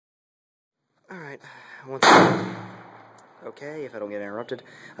Alright, okay, if I don't get interrupted.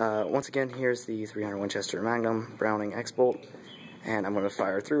 Once again, here's the 300 Winchester Magnum Browning X-Bolt, and I'm going to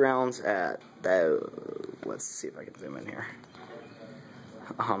fire 3 rounds at the, let's see if I can zoom in here,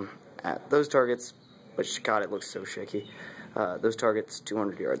 at those targets, which, God, it looks so shaky, those targets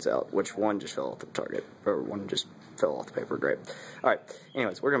 200 yards out, which one just fell off the target, or one just fell off the paper, great. Alright,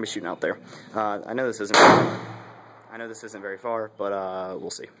 anyways, we're going to be shooting out there. I know this isn't very far, but we'll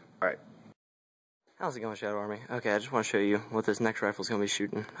see. Alright. How's it going, Shadow Army? Okay, I just want to show you what this next rifle is going to be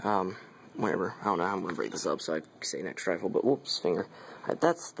shooting, whenever. I don't know how I'm going to break this up so I can say next rifle, but whoops, finger. Alright,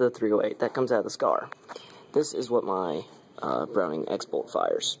 that's the 308. That comes out of the SCAR. This is what my Browning X-Bolt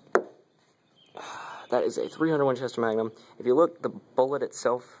fires. That is a 300 Winchester Magnum. If you look, the bullet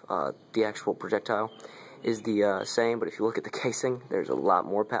itself, the actual projectile, is the same, but if you look at the casing, there's a lot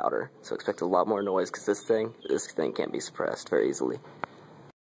more powder, so expect a lot more noise, because this thing can't be suppressed very easily.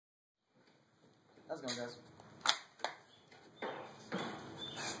 How's it going, guys?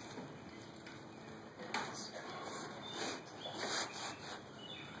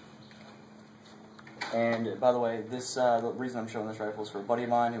 And by the way, this the reason I'm showing this rifle is for a buddy of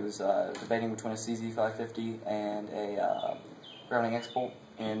mine who was debating between a CZ550 and a Browning X-Bolt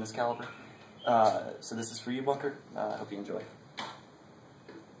in this caliber. So this is for you, Bunker. Hope you enjoy.